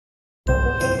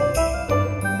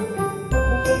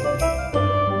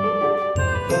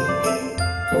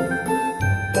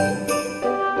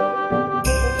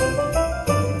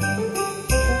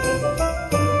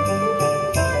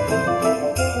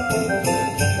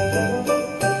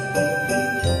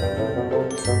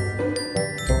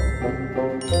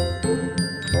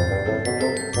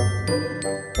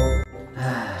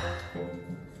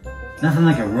Nothing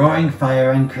like a roaring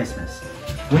fire on Christmas.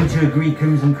 Wouldn't you agree,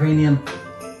 Crimson Cranium?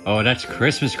 Oh, that's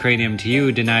Christmas cranium to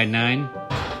you, denied9.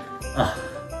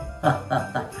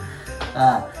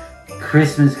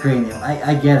 Christmas Cranium.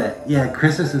 I get it. Yeah,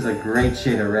 Christmas is a great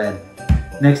shade of red.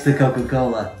 Next to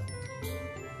Coca-Cola.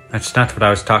 That's not what I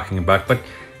was talking about, but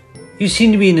you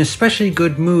seem to be in an especially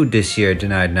good mood this year,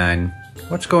 denied9.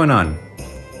 What's going on?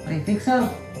 Oh, you think so?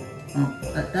 Well,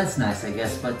 that's nice, I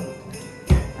guess, but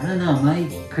I don't know, my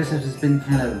Christmas has been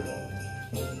kind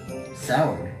of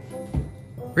soured.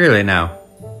 Really now?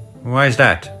 Why is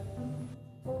that?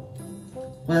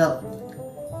 Well,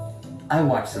 I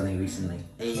watched something recently,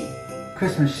 a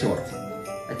Christmas short,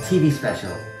 a TV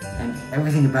special, and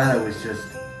everything about it was just,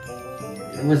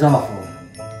 it was awful.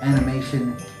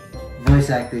 Animation, voice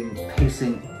acting,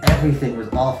 pacing, everything was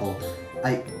awful.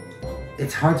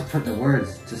 It's hard to put into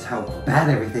words just how bad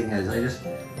everything is.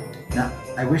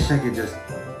 I wish I could just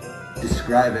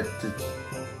describe it.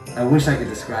 I wish I could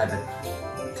describe it.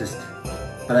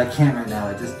 But I can't right now.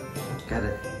 I just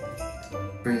gotta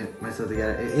bring myself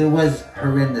together. It was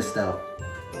horrendous though.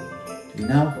 You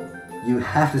know? You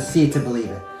have to see it to believe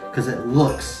it, because it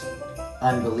looks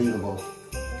unbelievable.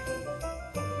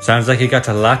 Sounds like you got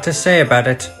a lot to say about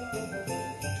it.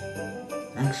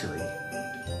 Actually,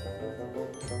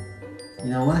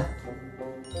 you know what?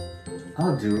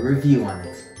 I'll do a review on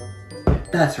it.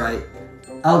 That's right,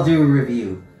 I'll do a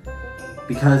review.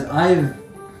 Because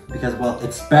well,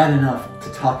 it's bad enough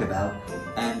to talk about,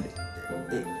 and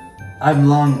I'm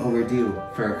long overdue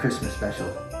for a Christmas special.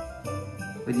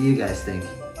 What do you guys think?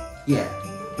 Yeah,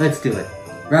 let's do it.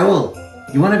 Raul,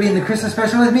 you want to be in the Christmas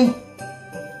special with me?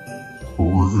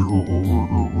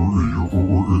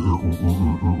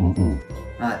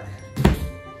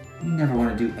 You never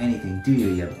want to do anything, do you,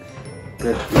 you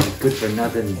good for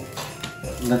nothing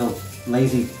little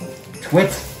lazy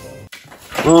twit?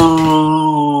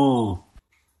 Oh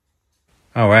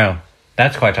well,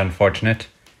 that's quite unfortunate.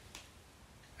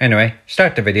 Anyway,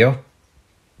 start the video.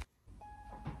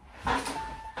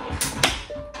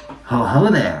 Oh,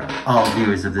 hello there, all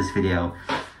viewers of this video.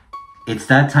 It's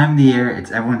that time of the year,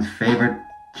 it's everyone's favorite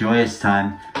joyous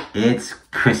time. It's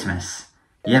Christmas.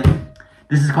 Yep,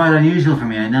 this is quite unusual for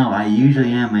me, I know. I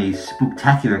usually am a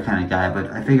spooktacular kind of guy,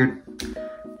 but I figured,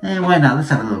 why not? Let's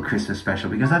have a little Christmas special,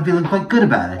 because I'm feeling quite good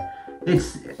about it.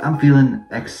 I'm feeling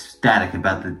ecstatic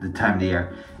about the time of the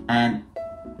year. And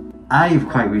I've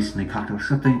quite recently concocted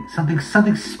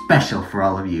something special for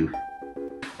all of you.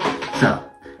 So,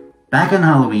 back on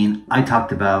Halloween, I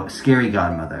talked about Scary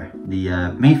Godmother,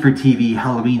 the made-for-TV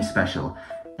Halloween special.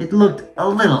 It looked a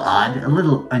little odd, a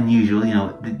little unusual, you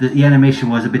know, the animation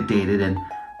was a bit dated and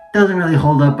doesn't really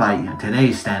hold up by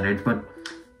today's standards, but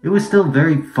it was still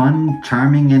very fun,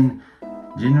 charming, and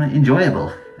genuinely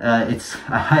enjoyable. It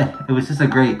was just a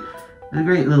great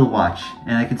little watch,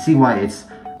 and I can see why it's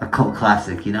a cult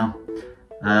classic, you know?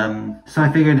 So I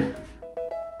figured,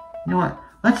 you know what?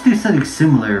 Let's do something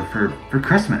similar for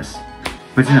Christmas.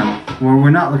 But you know, we're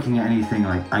not looking at anything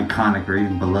like iconic or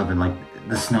even beloved like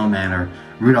the Snowman or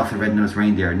Rudolph the Red-Nosed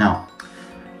Reindeer. No.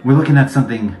 We're looking at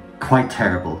something quite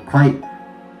terrible, quite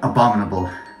abominable.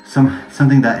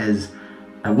 Something that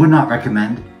I would not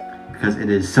recommend because it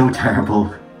is so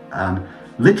terrible.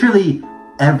 Literally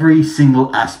every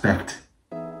single aspect.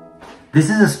 This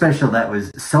is a special that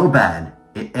was so bad,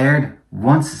 it aired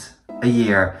once a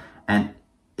year and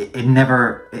it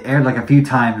aired like a few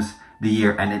times the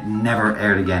year and it never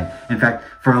aired again. In fact,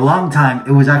 for a long time,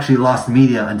 it was actually lost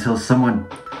media until someone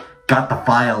got the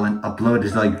file and uploaded it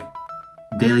to like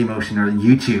Dailymotion or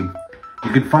YouTube.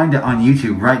 You can find it on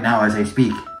YouTube right now as I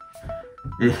speak.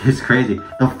 It's crazy.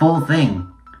 The full thing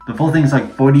is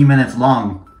like 40 minutes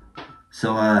long.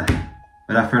 So,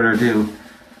 without further ado,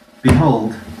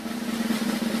 behold,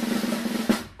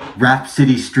 Rap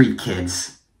City Street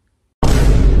Kids.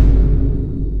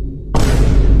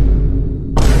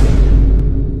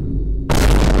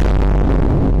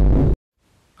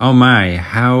 Oh my,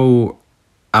 how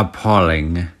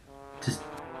appalling.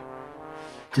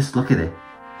 Just look at it.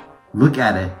 Look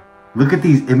at it. Look at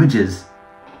these images.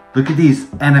 Look at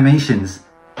these animations.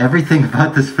 Everything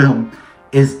about this film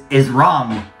is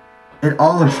wrong. It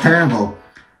all looks terrible.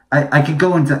 I could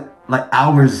go into like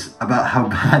hours about how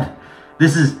bad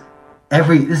this is.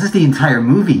 This is the entire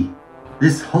movie.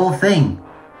 This whole thing.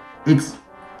 It's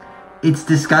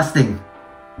disgusting.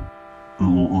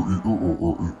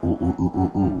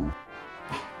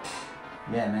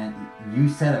 Yeah, man, you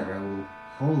said it, Raul.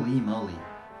 Holy moly.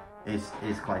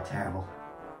 It's quite terrible.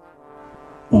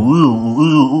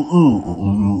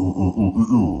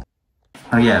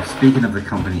 Oh yeah, speaking of the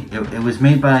company, it was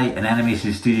made by an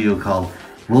animation studio called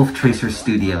Wolf Tracer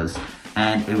Studios,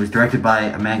 and it was directed by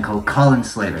a man called Colin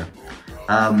Slater.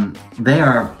 They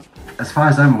are, as far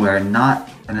as I'm aware, not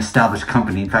an established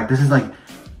company. In fact, this is like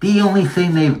the only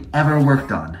thing they've ever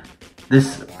worked on.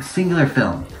 This singular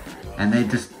film. And they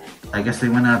just, I guess they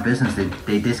went out of business.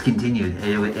 They discontinued.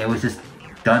 It was just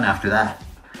done after that.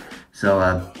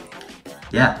 So,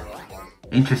 yeah,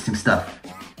 interesting stuff.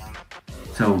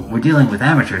 So we're dealing with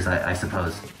amateurs, I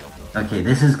suppose. Okay,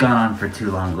 this has gone on for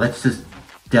too long. Let's just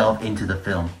delve into the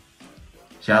film,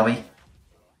 shall we?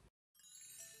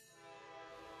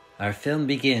 Our film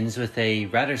begins with a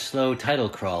rather slow title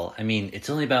crawl. I mean,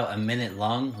 it's only about a minute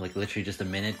long, like literally just a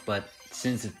minute, but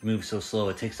since it moves so slow,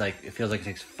 it feels like it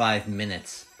takes 5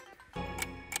 minutes.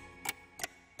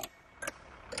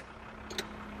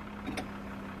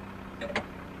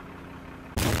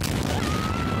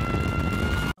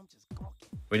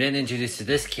 We're then introduced to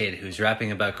this kid who's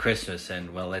rapping about Christmas,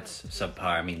 and well, it's subpar.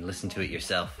 I mean, listen to it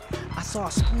yourself. I saw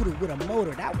a scooter with a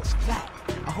motor that was flat.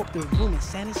 I hope there's room in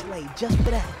Santa's sleigh just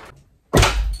for that.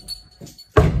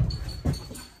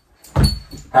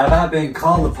 Have I been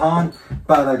called upon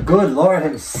by the good Lord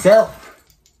himself?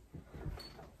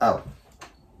 Oh,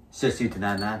 it's just you,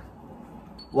 denied9.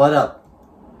 What up?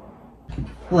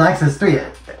 Well, Access 3,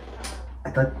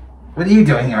 I thought, what are you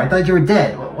doing here? I thought you were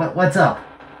dead. What's up?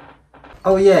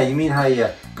 Oh yeah, you mean how you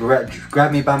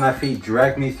grabbed me by my feet,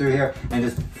 dragged me through here, and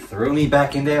just threw me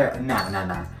back in there?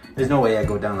 Nah. There's no way I'd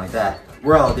go down like that.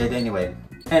 We're all dead anyway.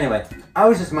 Anyway, I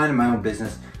was just minding my own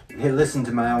business, listen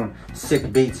to my own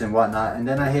sick beats and whatnot, and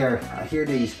then I hear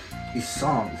these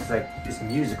songs, it's like this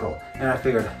musical, and I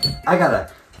figured I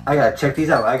gotta check these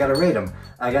out. I gotta rate them.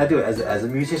 I gotta do it as a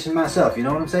musician myself. You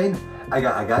know what I'm saying? I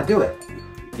gotta do it.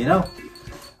 You know,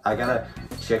 I gotta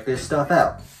check this stuff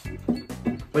out.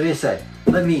 What do you say?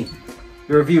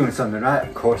 You're reviewing something, right?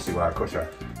 Of course you are.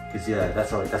 Because yeah,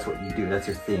 that's what you do. That's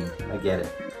your thing. I get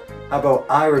it. How about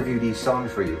I review these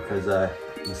songs for you? Because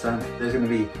there's gonna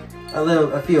be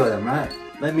a few of them, right?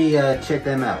 Let me check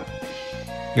them out.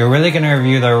 You're really gonna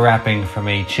review the rapping from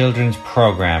a children's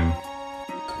program?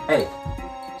 Hey,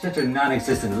 shut your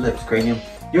non-existent lips, cranium.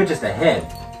 You're just a head.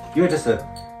 You're just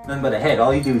nothing but a head.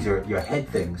 All you do is your head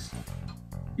things.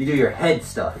 You do your head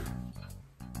stuff.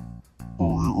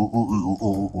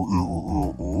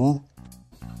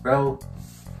 Bro,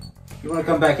 you want to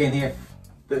come back in here?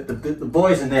 The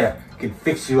boys in there can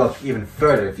fix you up even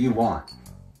further if you want.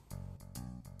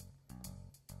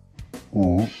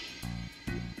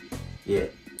 Yeah,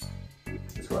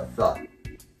 that's what I thought.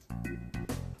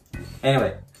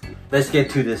 Anyway, let's get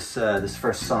to this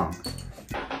first song.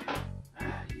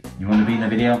 You want to be in the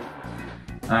video?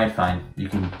 Alright, fine. You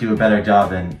can do a better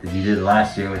job than you did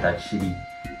last year with that shitty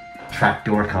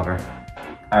trapdoor cover.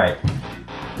 Alright,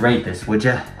 rate this, would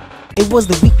ya? It was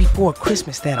the week before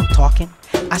Christmas that I'm talking.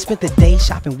 I spent the day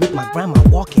shopping with my grandma,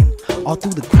 walking all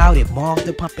through the crowded malls.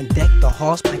 The pump and deck, the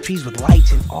halls, pine trees with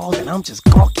lights and all, and I'm just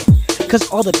gawking. Cause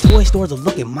all the toy stores are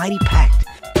looking mighty packed.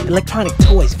 Electronic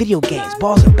toys, video games,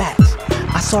 balls and bats.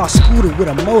 I saw a scooter with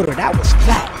a motor that was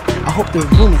flat. I hope there's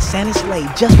room in Santa's sleigh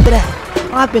just for that.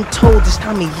 I've been told this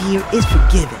time of year is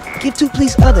forgiven. Give to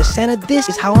please others, Santa, this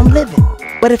is how I'm living.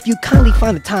 But if you kindly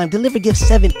find the time, deliver gifts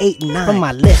 7, 8, and 9 from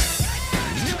my list.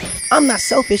 I'm not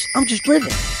selfish, I'm just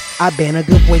driven. I've been a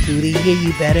good boy through the year,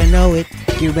 you better know it.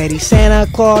 Get ready, Santa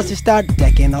Claus, to start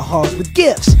decking the halls with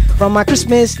gifts from my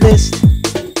Christmas list.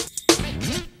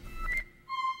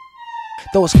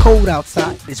 Though it's cold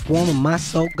outside, it's warm in my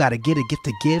soul. Gotta get a gift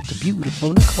to give to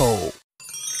beautiful Nicole.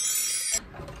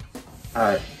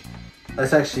 Alright,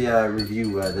 let's actually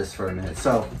review this for a minute.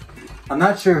 So, I'm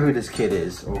not sure who this kid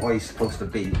is or what he's supposed to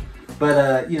be,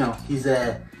 but you know, he's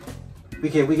we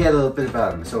get a little bit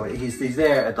about him. So he's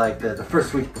there at like the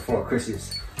first week before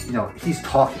Christmas. You know, he's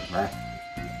talking, right?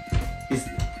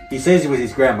 He says he was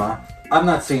his grandma. I'm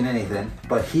not seeing anything,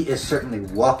 but he is certainly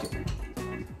walking.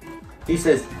 He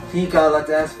says he ain't got a lot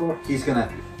to ask for. He's gonna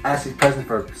ask his present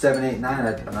for 7, 8, 9.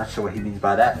 I'm not sure what he means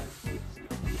by that.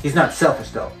 He's not selfish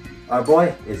though. Our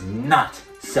boy is not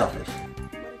selfish.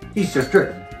 He's just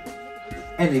driven.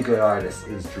 Any good artist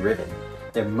is driven.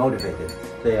 They're motivated.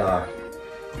 They're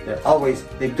always,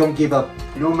 they don't give up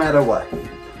no matter what.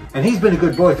 And he's been a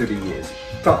good boy through the years,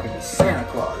 talking to Santa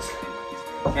Claus.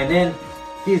 And then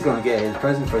he's gonna get his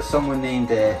present for someone named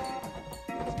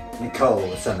Nicole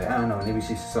or something. I don't know, maybe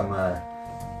she's some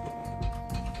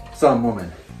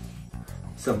woman.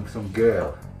 Some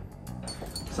girl.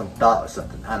 Some thought or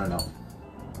something, I don't know.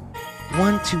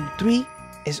 1, 2, 3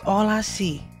 is all I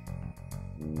see.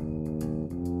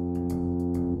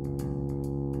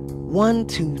 1,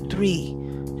 2, 3,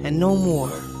 and no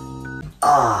more.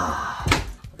 Ah,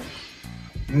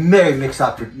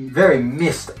 very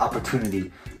missed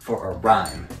opportunity for a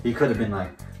rhyme. He could have been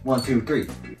like 1, 2, 3.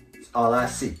 It's all I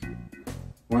see.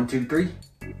 1, 2, 3.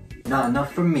 Not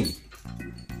enough for me.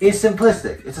 It's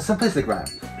simplistic. It's a simplistic rhyme,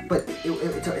 but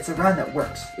it's a rhyme that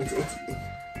works.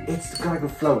 It's got a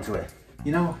good flow to it.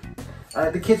 You know,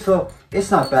 the kid's flow.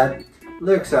 It's not bad.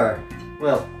 Lyrics are,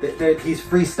 well, he's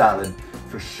freestyling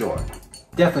for sure.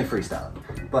 Definitely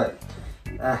freestyling, but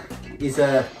it's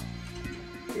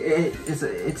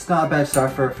not a bad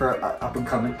start for up and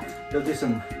coming. He'll do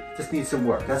some, just needs some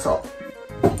work. That's all.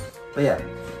 But yeah,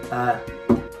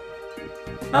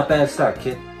 not bad start,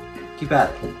 kid. Keep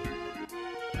at it.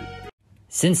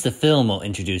 Since the film will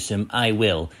introduce him, I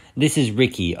will. This is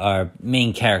Ricky, our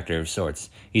main character of sorts.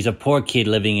 He's a poor kid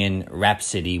living in Rap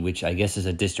City, which I guess is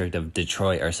a district of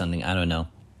Detroit or something, I don't know.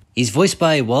 He's voiced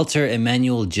by Walter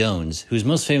Emmanuel Jones, who's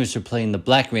most famous for playing the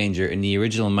Black Ranger in the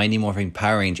original Mighty Morphin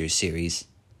Power Rangers series.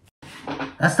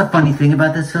 That's the funny thing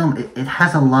about this film. It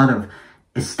has a lot of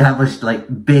established,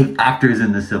 like, big actors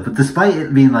in this film. But despite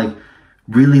it being, like,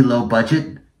 really low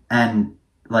budget and,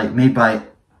 like, made by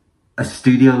a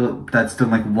studio that's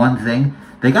done, like, one thing,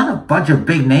 they got a bunch of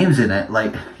big names in it.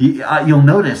 Like, you'll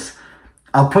notice.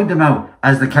 I'll point them out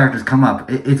as the characters come up.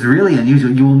 It's really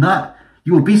unusual.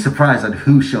 You will be surprised at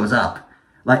who shows up.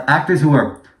 Like, actors who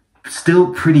are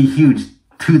still pretty huge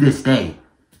to this day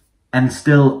and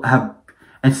still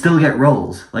get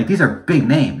roles. Like, these are big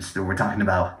names that we're talking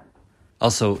about.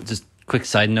 Also, just quick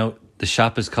side note, the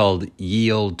shop is called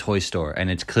Ye Olde Toy Store,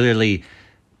 and it's clearly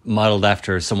modeled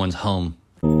after someone's home.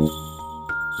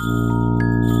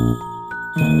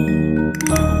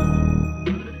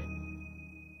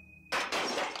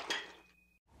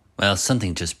 Well,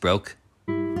 something just broke.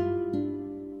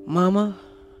 Mama,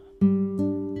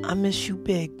 I miss you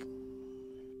big.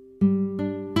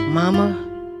 Mama,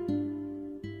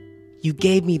 you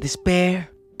gave me this bear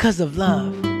 'cause of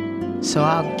love. So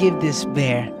I'll give this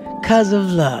bear 'cause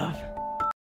of love.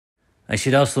 I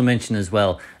should also mention as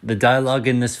well, the dialogue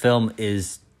in this film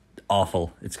is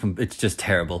awful. It's just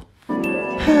terrible.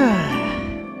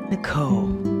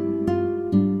 Nicole.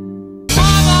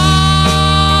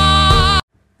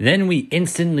 Then we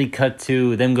instantly cut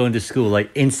to them going to school,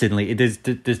 like instantly.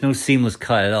 There's no seamless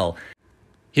cut at all.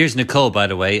 Here's Nicole, by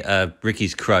the way,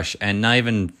 Ricky's crush, and not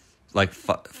even like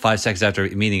 5 seconds after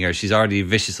meeting her, she's already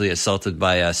viciously assaulted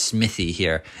by Smithy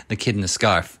here, the kid in the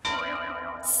scarf.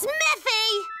 Smithy!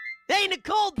 Hey,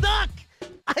 Nicole, duck!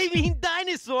 I mean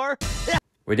dinosaur!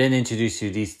 We're then introduced to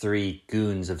these 3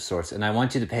 goons of sorts, and I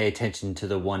want you to pay attention to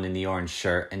the one in the orange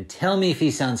shirt and tell me if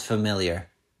he sounds familiar.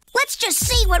 Let's just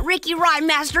see what Ricky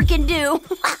Rhinemaster can do.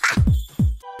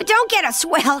 But don't get a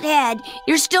swelled head.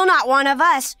 You're still not one of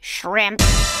us, shrimp.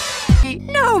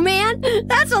 No, man,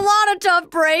 that's a lot of tough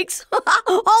breaks. All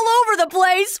over the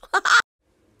place.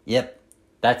 Yep,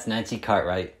 that's Nancy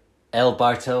Cartwright, El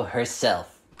Barto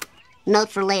herself. Note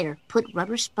for later, put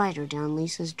rubber spider down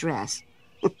Lisa's dress.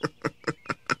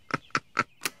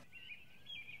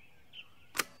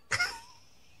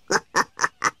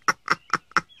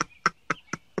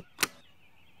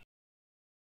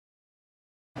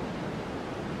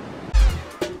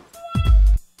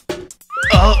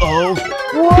 Uh-oh.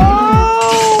 Whoa!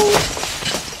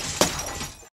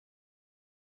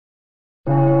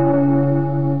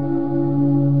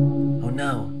 Oh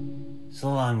no. So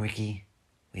long, Ricky.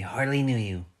 We hardly knew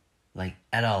you. Like,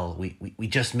 at all. We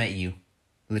just met you.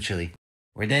 Literally.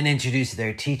 We're then introduced to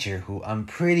their teacher, who I'm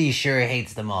pretty sure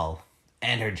hates them all.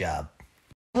 And her job.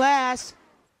 Class,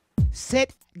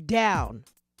 sit down.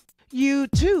 You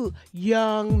too,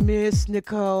 young Miss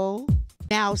Nicole.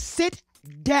 Now sit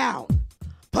down.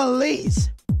 Please.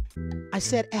 I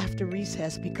said after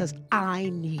recess because I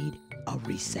need a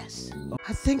recess.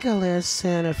 I think I'll ask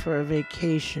Santa for a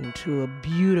vacation to a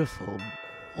beautiful,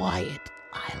 quiet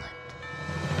island.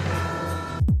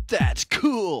 That's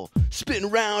cool. Spin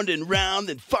round and round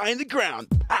and find the ground.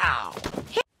 Pow!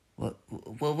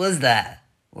 What was that?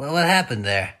 What happened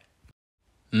there?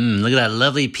 Look at that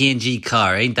lovely PNG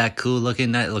car. Ain't that cool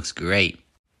looking? That looks great.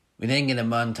 We then get a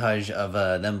montage of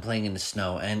them playing in the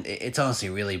snow, and it's honestly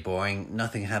really boring.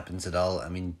 Nothing happens at all. I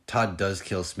mean, Todd does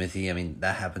kill Smithy. I mean,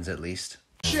 that happens at least.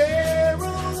 Share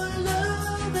all the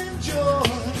love and joy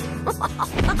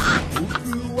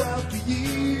throughout the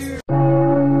year.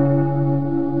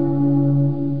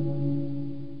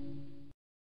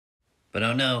 But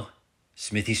oh no,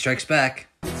 Smithy strikes back.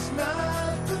 It's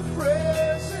not the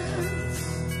presents.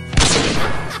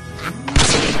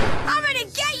 I'm gonna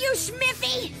get you,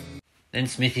 Smithy! Then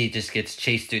Smithy just gets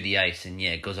chased through the ice, and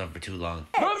yeah, it goes on for too long.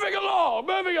 Moving along,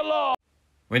 moving along.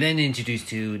 We're then introduced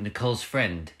to Nicole's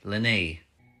friend, Lene.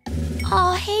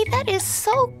 Oh, hey, that is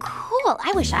so cool.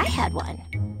 I wish I had one.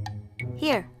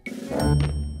 Here.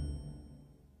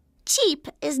 Cheap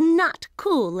is not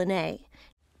cool, Lene.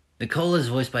 Nicole is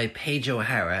voiced by Paige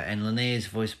O'Hara, and Lene is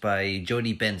voiced by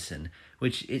Jodie Benson,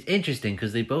 which is interesting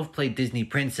because they both played Disney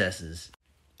princesses.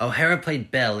 O'Hara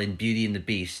played Belle in Beauty and the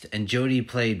Beast, and Jodie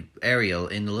played Ariel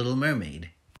in The Little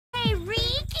Mermaid. Hey,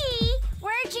 Ricky,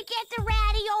 where'd you get the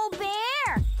ratty old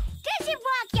bear? Does it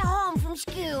walk you home from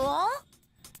school?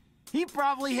 He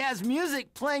probably has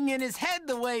music playing in his head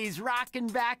the way he's rocking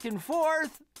back and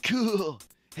forth. Cool.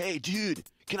 Hey, dude,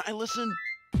 can I listen?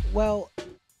 Well,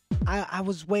 I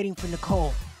was waiting for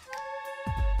Nicole.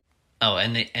 Oh,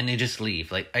 and they just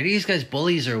leave. Like, are these guys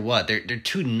bullies or what? They're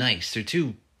too nice. They're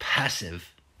too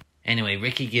passive. Anyway,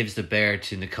 Ricky gives the bear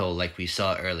to Nicole like we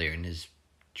saw earlier in his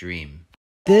dream.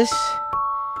 This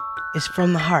is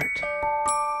from the heart.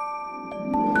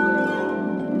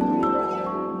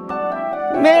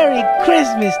 Merry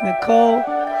Christmas, Nicole.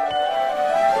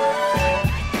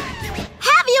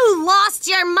 Have you lost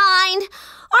your mind?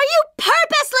 Are you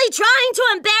purposely trying to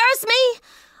embarrass me?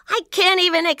 I can't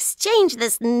even exchange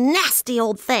this nasty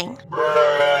old thing.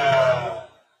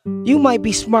 You might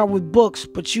be smart with books,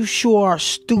 but you sure are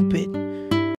stupid.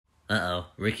 Uh-oh,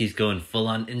 Ricky's going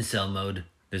full-on incel mode.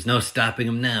 There's no stopping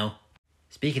him now.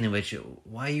 Speaking of which,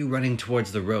 why are you running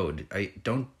towards the road?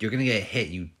 You're gonna get hit,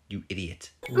 you idiot.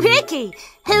 Ricky,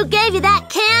 who gave you that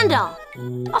candle?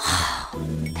 Oh,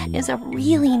 that is a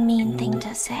really mean thing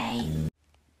to say.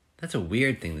 That's a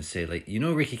weird thing to say. Like, you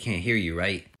know Ricky can't hear you,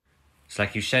 right? It's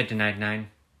like you said, denied9.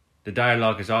 The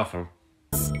dialogue is awful.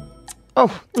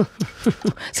 Oh,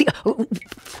 see,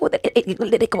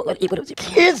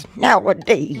 kids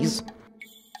nowadays.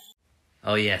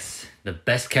 Oh yes, the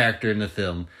best character in the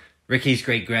film. Ricky's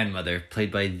great-grandmother,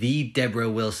 played by the Deborah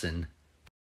Wilson.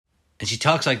 And she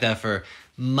talks like that for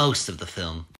most of the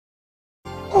film.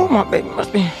 Oh, my baby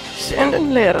must be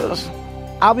sending letters.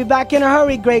 I'll be back in a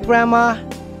hurry, great-grandma.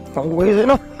 Always in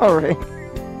a hurry.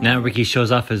 Now Ricky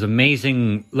shows off his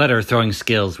amazing letter-throwing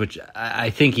skills, which I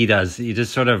think he does. He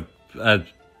just sort of,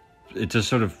 it just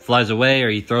sort of flies away, or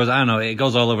he throws, I don't know, it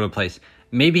goes all over the place.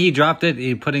 Maybe he dropped it,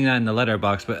 he's putting that in the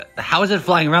letterbox, but how is it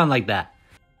flying around like that?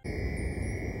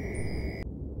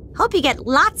 Hope you get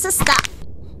lots of stuff.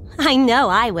 I know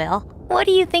I will. What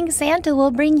do you think Santa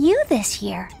will bring you this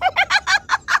year?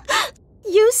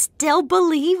 You still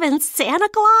believe in Santa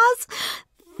Claus?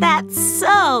 That's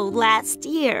so last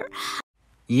year.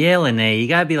 Yeah, Lene, you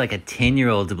gotta be like a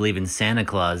 10-year-old to believe in Santa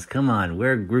Claus. Come on,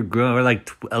 we're grown, we're like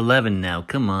 11 now,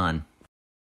 come on.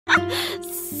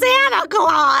 Santa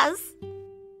Claus!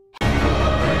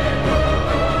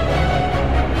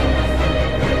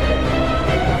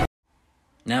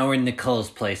 Now we're in Nicole's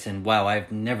place, and wow,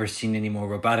 I've never seen any more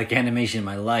robotic animation in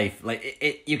my life.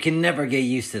 Like, you can never get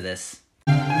used to this.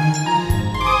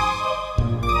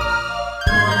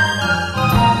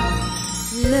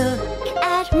 Look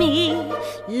at me,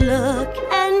 look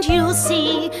and you'll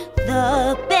see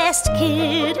the best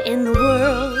kid in the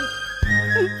world.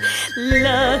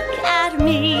 Look at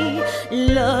me,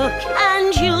 look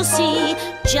and you'll see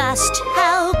just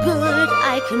how good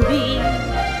I can be.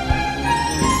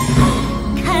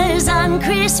 'Cause on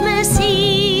Christmas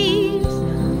Eve,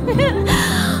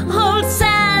 old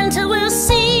Santa will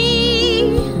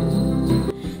see.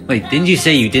 Wait, didn't you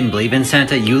say you didn't believe in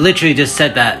Santa? You literally just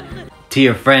said that to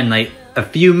your friend like a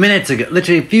few minutes ago.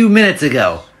 Literally a few minutes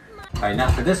ago. Alright, now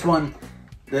for this one,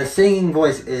 the singing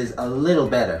voice is a little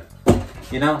better.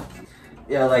 You know?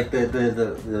 Yeah, like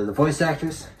the voice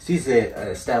actress, she's an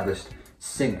established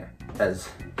singer, as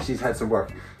she's had some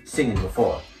work singing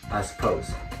before, I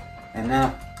suppose. And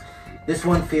now, this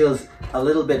one feels a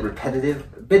little bit repetitive,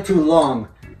 a bit too long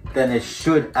than it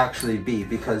should actually be,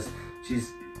 because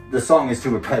the song is too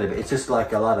repetitive. It's just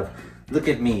like a lot of, look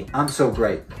at me, I'm so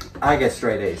great, I get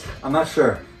straight A's. I'm not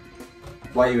sure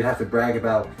why you would have to brag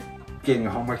about getting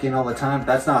your homework in all the time.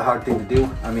 That's not a hard thing to do.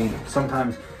 I mean,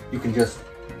 sometimes you can just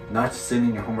not send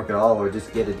in your homework at all, or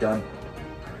just get it done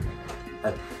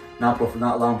not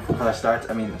long before class starts.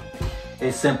 I mean,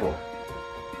 it's simple.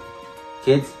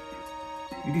 Kids,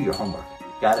 you do your homework.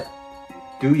 Got it?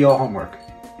 Do your homework.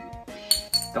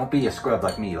 Don't be a scrub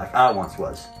like me, like I once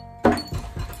was.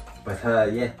 But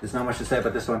yeah, there's not much to say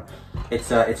about this one. It's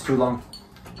too long.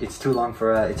 It's too long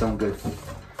for its own good.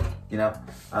 You know,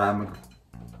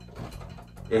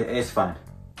 it's fine.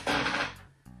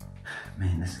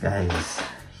 Man, this guy is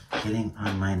getting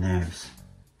on my nerves.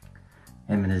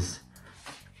 Him and his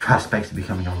prospects of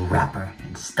becoming a rapper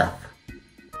and stuff.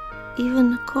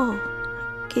 Even Nicole,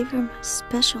 I gave her my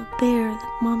special bear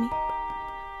that Mommy...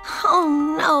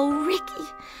 Oh no, Ricky.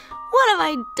 What have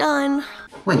I done?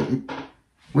 Wait,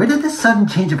 where did this sudden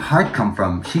change of heart come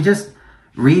from? She just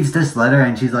reads this letter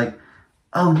and she's like,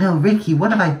 oh no, Ricky,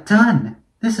 what have I done?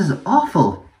 This is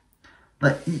awful.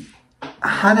 Like,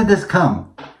 how did this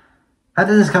come? How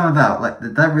did this come about? Like,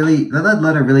 did that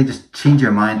letter really just change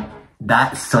your mind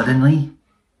that suddenly?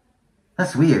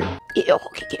 That's weird. You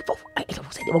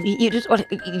just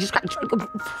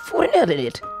forwarded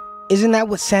it. Isn't that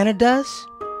what Santa does?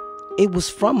 It was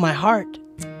from my heart.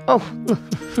 Oh,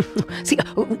 see,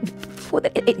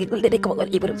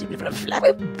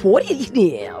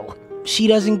 She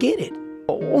doesn't get it.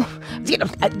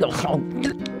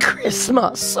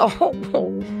 Christmas.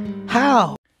 Oh.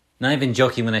 How? Not even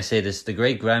joking when I say this, the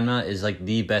great grandma is like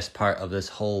the best part of this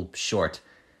whole short.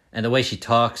 And the way she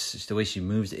talks, the way she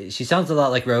moves, she sounds a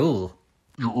lot like Raoul.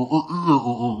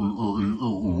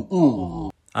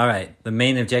 Alright, the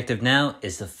main objective now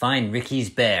is to find Ricky's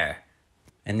bear.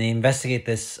 And they investigate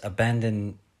this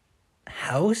abandoned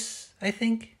house, I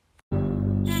think?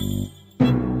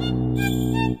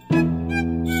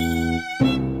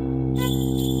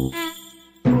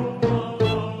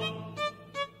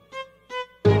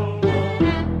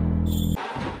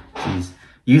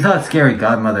 You thought Scary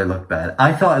Godmother looked bad.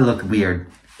 I thought it looked weird,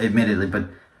 admittedly, but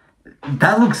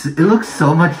it looks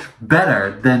so much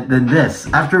better than this.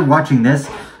 After watching this,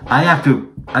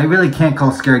 I really can't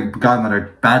call Scary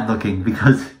Godmother bad looking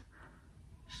because,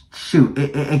 shoot,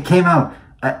 it came out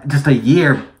just a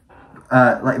year,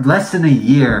 like less than a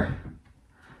year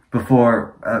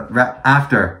before,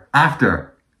 after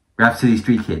Rhapsody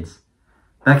Street Kids.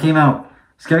 That came out,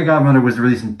 Scary Godmother was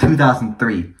released in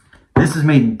 2003. This was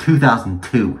made in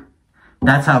 2002.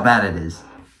 That's how bad it is.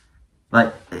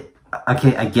 Like,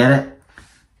 okay, I get it.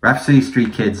 Rhapsody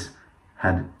Street Kids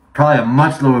had probably a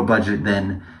much lower budget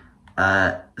than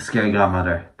Scary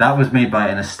Godmother. That was made by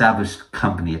an established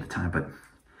company at the time, but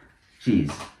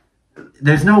jeez.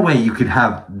 There's no way you could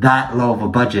have that low of a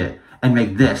budget and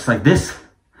make this. Like, this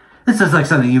is like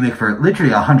something you make for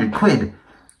literally 100 quid.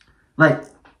 Like,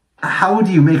 how would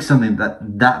you make something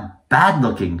that bad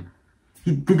looking?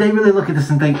 Did they really look at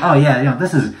this and think, oh yeah, you know,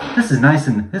 this is nice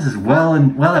and this is well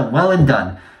and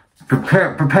done.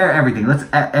 Prepare everything. Let's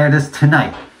air this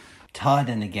tonight. Todd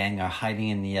and the gang are hiding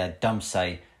in the dump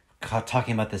site,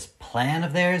 talking about this plan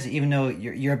of theirs, even though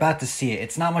you're about to see it.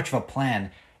 It's not much of a plan.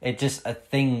 It's just a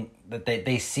thing that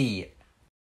they see.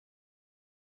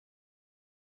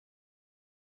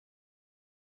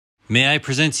 May I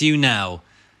present to you now,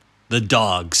 the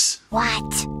dogs.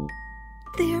 What?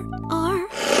 There are...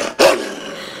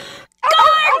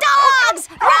 Guard dogs!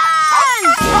 Run!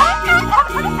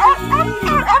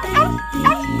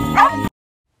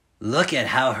 Look at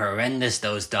how horrendous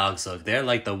those dogs look. They're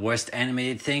like the worst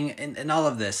animated thing in all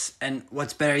of this. And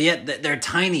what's better yet, they're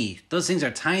tiny. Those things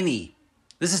are tiny.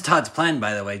 This is Todd's plan,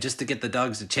 by the way, just to get the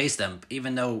dogs to chase them,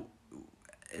 even though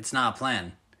it's not a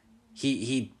plan.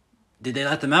 Did they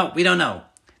let them out? We don't know.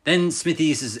 Then Smithy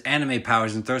uses anime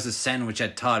powers and throws a sandwich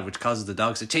at Todd, which causes the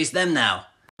dogs to chase them now.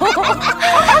 Get him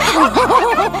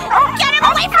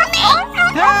away from me!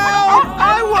 Help!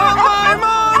 I want my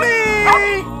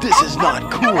money! This is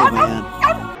not cool, man.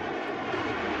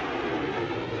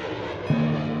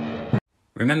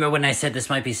 Remember when I said this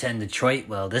might be set in Detroit?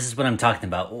 Well, this is what I'm talking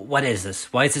about. What is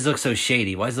this? Why does this look so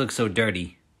shady? Why does it look so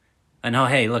dirty? And oh,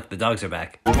 hey, look, the dogs are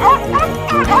back.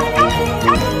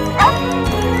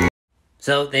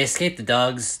 So they escape the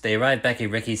dogs, they arrive back at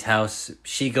Ricky's house,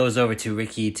 she goes over to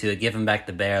Ricky to give him back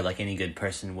the bear like any good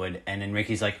person would, and then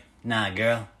Ricky's like, nah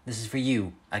girl, this is for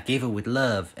you, I gave it with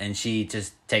love, and she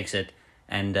just takes it,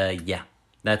 and yeah,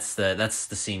 that's the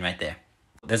scene right there.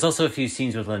 There's also a few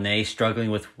scenes with Lene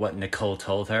struggling with what Nicole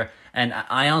told her, and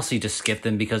I honestly just skipped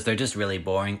them because they're just really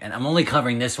boring, and I'm only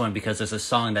covering this one because there's a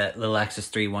song that Lil Axis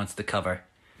 3 wants to cover.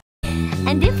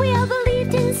 And if we all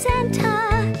believed in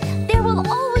Santa, there will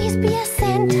always be a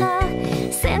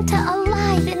Santa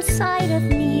alive inside of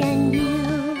me and you.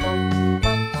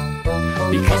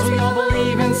 Because we all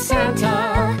believe in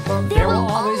Santa, there will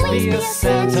always be a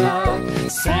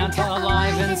Santa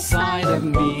alive inside of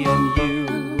me and you.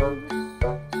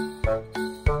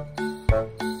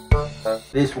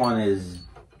 This one is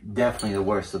definitely the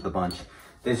worst of the bunch.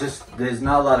 There's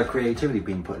not a lot of creativity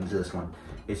being put into this one.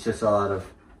 It's just a lot of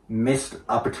missed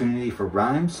opportunity for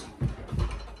rhymes.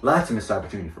 Lots of missed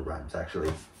opportunity for rhymes,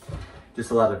 actually.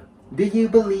 Just a lot of, do you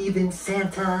believe in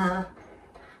Santa?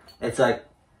 It's like,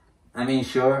 I mean,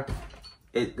 sure.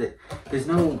 There's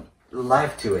no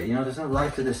life to it, you know? There's no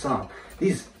life to this song.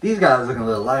 These guys looking a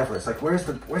little lifeless. Like, where's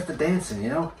the dancing, you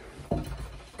know?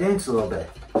 Dance a little bit.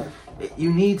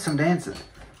 You need some dancing.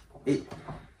 You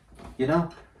know?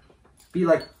 Be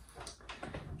like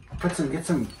get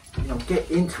some, get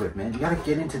into it, man. You gotta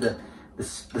get into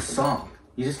the song.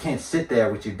 You just can't sit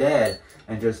there with your dad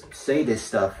and just say this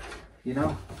stuff,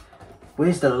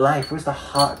 Where's the life? Where's the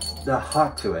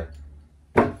heart to it?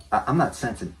 I'm not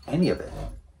sensing any of it,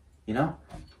 Not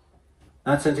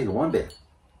sensing it one bit.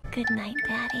 Good night,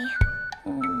 Daddy.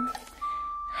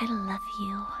 I love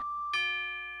you.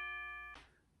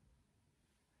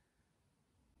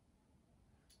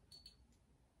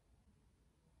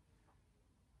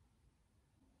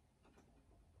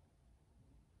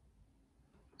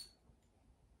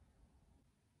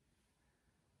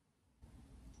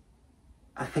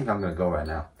 I think I'm gonna go right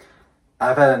now.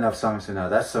 I've had enough songs for now.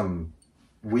 That's some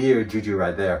weird juju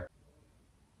right there.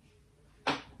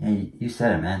 Yeah, you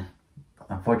said it, man.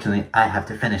 Unfortunately, I have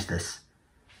to finish this.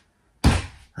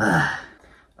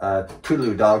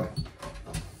 Toodaloo, dog.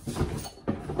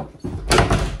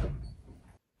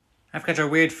 I've got a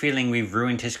weird feeling we've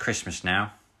ruined his Christmas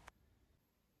now.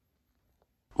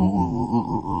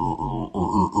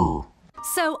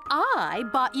 So I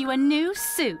bought you a new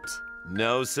suit.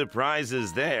 No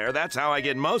surprises there. That's how I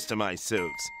get most of my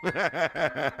suits. Is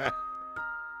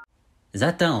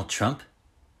that Donald Trump?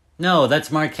 No,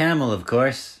 that's Mark Hamill, of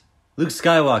course. Luke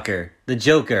Skywalker, the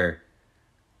Joker,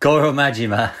 Goro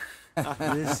Majima.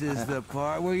 This is the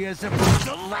part where you're supposed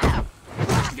to laugh.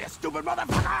 Laugh, you stupid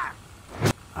motherfucker!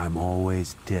 I'm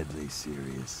always deadly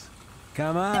serious.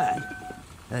 Come on,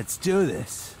 let's do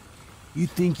this. You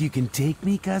think you can take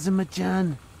me,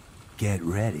 Kazuma-chan? Get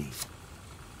ready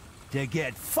to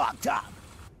get fucked up.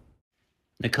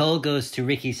 Nicole goes to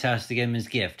Ricky's house to get him his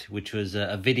gift, which was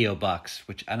a video box,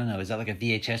 which, I don't know, is that like a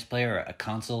VHS player or a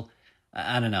console?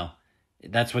 I don't know.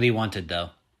 That's what he wanted,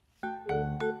 though.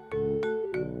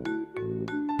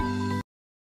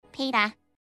 Peter,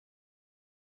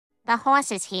 the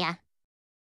horse is here.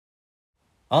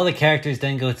 All the characters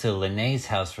then go to Linnea's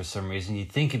house for some reason.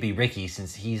 You'd think it'd be Ricky,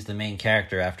 since he's the main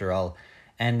character after all.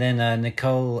 And then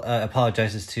Nicole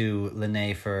apologizes to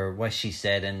Linnea for what she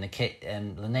said, and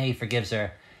Linnea forgives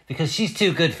her because she's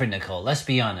too good for Nicole. Let's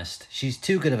be honest. She's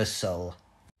too good of a soul.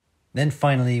 Then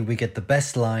finally, we get the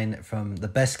best line from the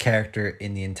best character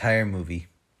in the entire movie.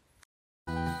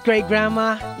 Great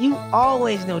Grandma, you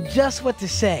always know just what to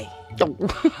say.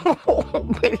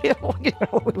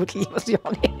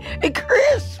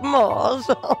 Christmas!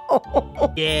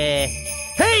 Yeah.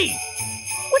 Hey!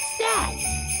 What's that?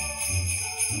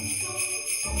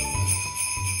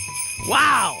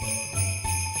 Wow!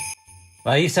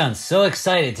 Wow, you sound so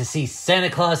excited to see Santa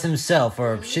Claus himself,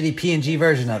 or a shitty PNG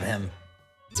version of him.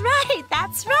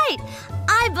 That's right.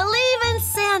 I believe in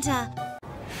Santa.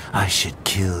 I should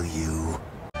kill you.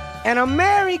 And a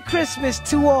Merry Christmas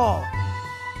to all.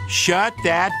 Shut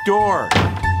that door.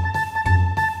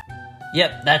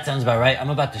 Yep, that sounds about right. I'm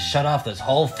about to shut off this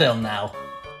whole film now.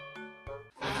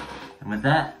 And with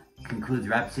that, concludes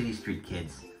Rap City Street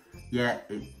Kids. Yeah,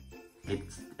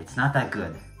 it's not that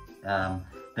good.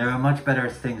 There are much better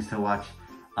things to watch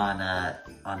on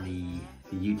the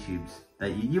YouTubes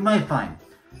that you might find.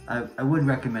 I would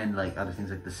recommend like other things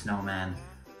like The Snowman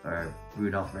or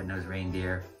Rudolph Red-Nosed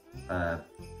Reindeer, the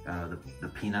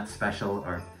Peanuts special,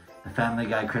 or the Family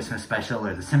Guy Christmas special,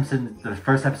 or The Simpsons, the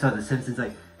first episode of The Simpsons,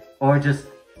 or just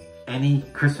any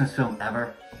Christmas film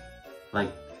ever,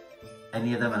 like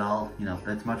any of them at all.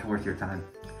 That's much worth your time.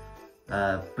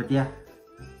 But yeah,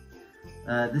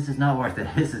 this is not worth it.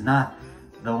 This is not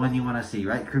the one you want to see,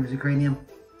 right, Cruiser Cranium?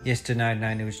 Yes,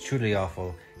 denied9, it was truly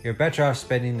awful. You're better off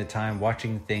spending the time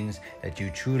watching things that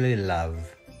you truly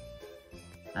love.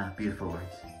 Beautiful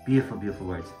words. Beautiful, beautiful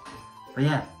words. But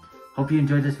yeah, hope you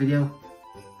enjoyed this video.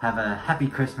 Have a happy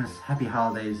Christmas, happy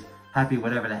holidays, happy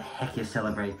whatever the heck you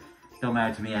celebrate. Don't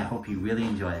matter to me, I hope you really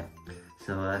enjoy it.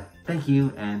 So, thank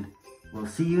you, and we'll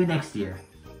see you next year.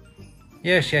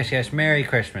 Yes, Merry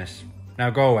Christmas.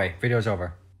 Now go away, video's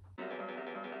over.